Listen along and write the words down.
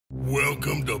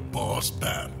Welcome to Boss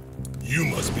Battle. You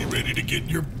must be ready to get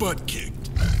your butt kicked.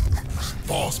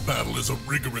 Boss Battle is a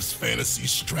rigorous fantasy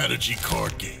strategy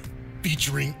card game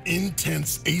featuring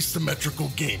intense asymmetrical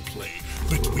gameplay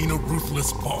between a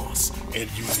ruthless boss and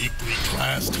uniquely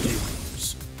classed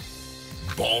heroes.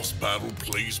 Boss Battle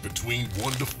plays between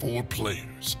 1 to 4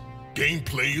 players.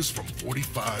 Gameplay is from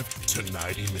 45 to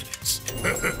 90 minutes.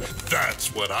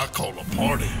 That's what I call a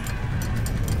party.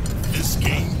 This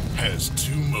game has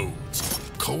 2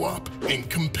 modes, co-op and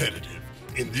competitive.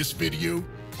 In this video,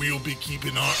 we'll be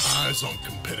keeping our eyes on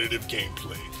competitive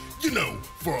gameplay. You know,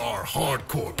 for our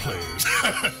hardcore players.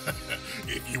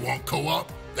 If you want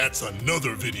co-op, that's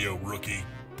another video, rookie.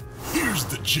 Here's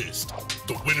the gist.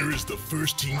 The winner is the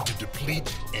first team to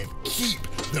deplete and keep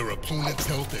their opponent's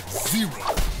health at 0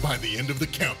 by the end of the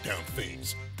countdown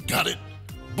phase. Got it?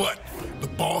 But the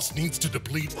boss needs to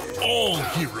deplete all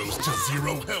heroes to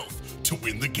 0 health to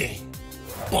win the game.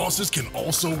 Bosses can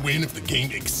also win if the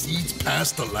game exceeds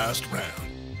past the last round.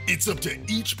 It's up to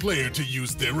each player to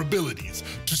use their abilities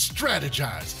to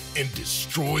strategize and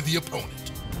destroy the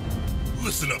opponent.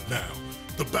 Listen up now.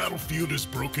 The battlefield is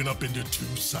broken up into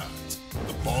 2 sides,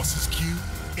 the boss's queue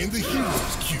and the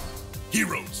hero's queue.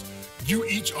 Heroes, you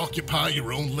each occupy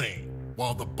your own lane,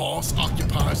 while the boss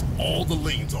occupies all the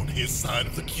lanes on his side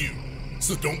of the queue.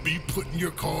 So don't be putting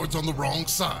your cards on the wrong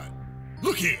side.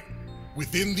 Look here,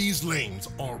 within these lanes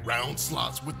are round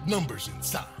slots with numbers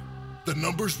inside. The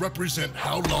numbers represent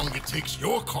how long it takes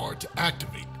your card to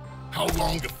activate, how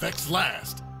long effects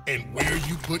last, and where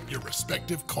you put your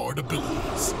respective card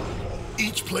abilities.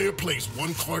 Each player plays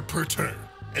 1 card per turn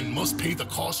and must pay the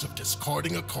cost of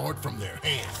discarding a card from their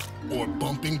hand or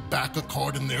bumping back a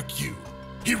card in their queue.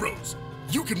 Heroes,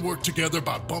 you can work together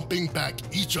by bumping back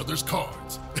each other's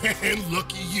cards. And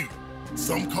lucky you,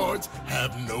 some cards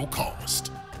have no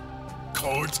cost.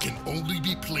 Cards can only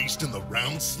be placed in the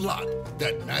round slot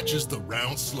that matches the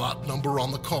round slot number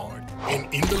on the card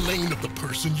and in the lane of the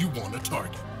person you want to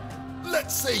target.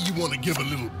 Let's say you want to give a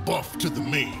little buff to the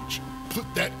mage. Put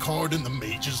that card in the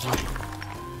mage's lane.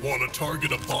 Want to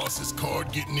target a boss's card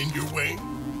getting in your way?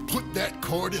 Put that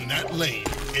card in that lane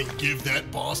and give that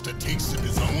boss a taste of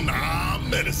his own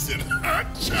medicine.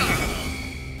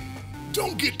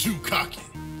 Don't get too cocky.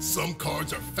 Some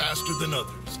cards are faster than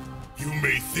others. You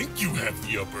may think you have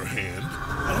the upper hand,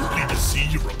 only to see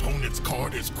your opponent's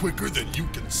card is quicker than you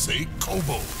can say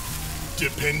Kobo.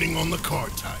 Depending on the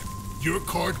card type, your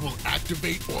card will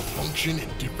activate or function in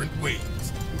different ways.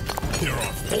 There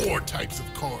are 4 types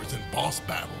of cards in Boss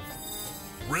Battle.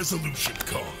 Resolution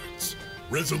cards.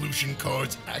 Resolution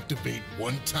cards activate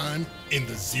 1 time in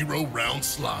the 0 round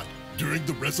slot during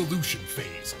the resolution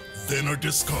phase, then are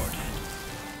discarded.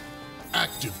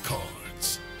 Active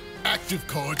cards. Active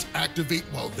cards activate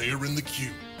while they are in the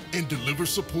queue and deliver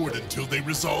support until they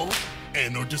resolve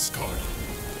and are discarded.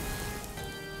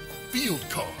 Field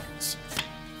cards.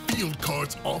 Field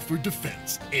cards offer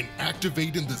defense and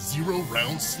activate in the 0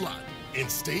 round slot and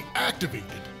stay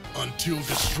activated until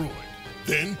destroyed.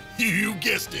 Then, you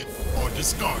guessed it, are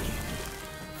discarded.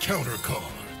 Counter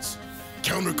cards.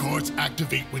 Counter cards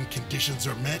activate when conditions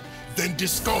are met, then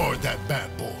discard that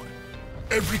bad boy.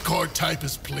 Every card type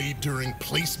is played during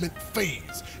placement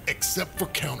phase, except for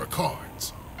counter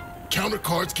cards. Counter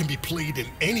cards can be played in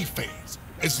any phase,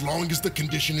 as long as the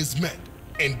condition is met,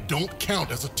 and don't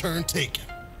count as a turn taken.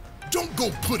 Don't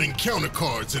go putting counter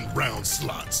cards in round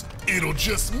slots. It'll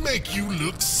just make you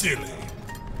look silly.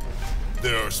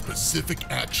 There are specific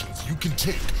actions you can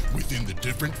take within the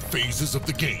different phases of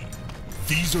the game.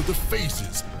 These are the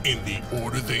phases in the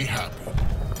order they happen.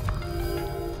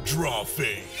 Draw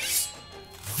phase.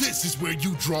 This is where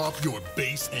you draw up your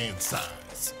base hand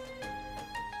size.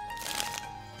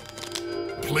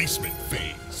 Placement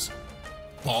phase.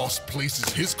 Boss places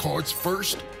his cards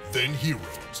first, then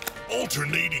heroes,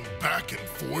 alternating back and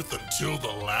forth until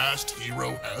the last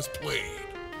hero has played.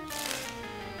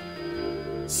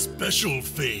 Special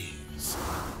phase.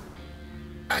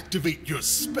 Activate your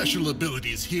special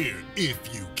abilities here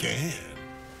if you can.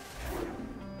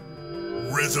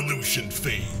 Resolution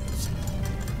phase.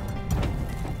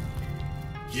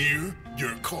 Here,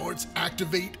 your cards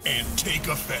activate and take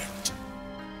effect.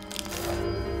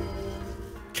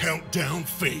 Countdown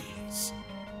phase.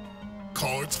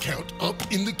 Cards count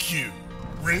up in the queue.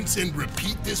 Rinse and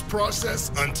repeat this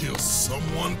process until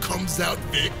someone comes out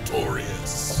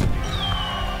victorious.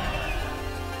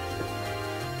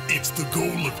 It's the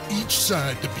goal of each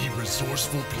side to be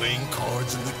resourceful playing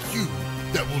cards in the queue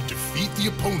that will defeat the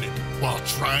opponent while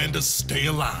trying to stay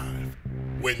alive.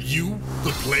 When you,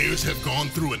 the players, have gone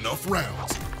through enough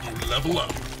rounds, you level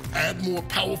up, add more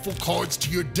powerful cards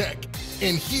to your deck,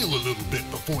 and heal a little bit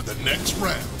before the next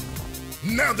round.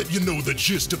 Now that you know the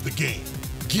gist of the game,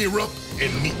 gear up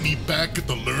and meet me back at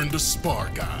the Learn to Spar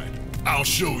guide. I'll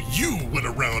show you what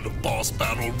a round of boss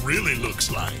battle really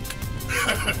looks like.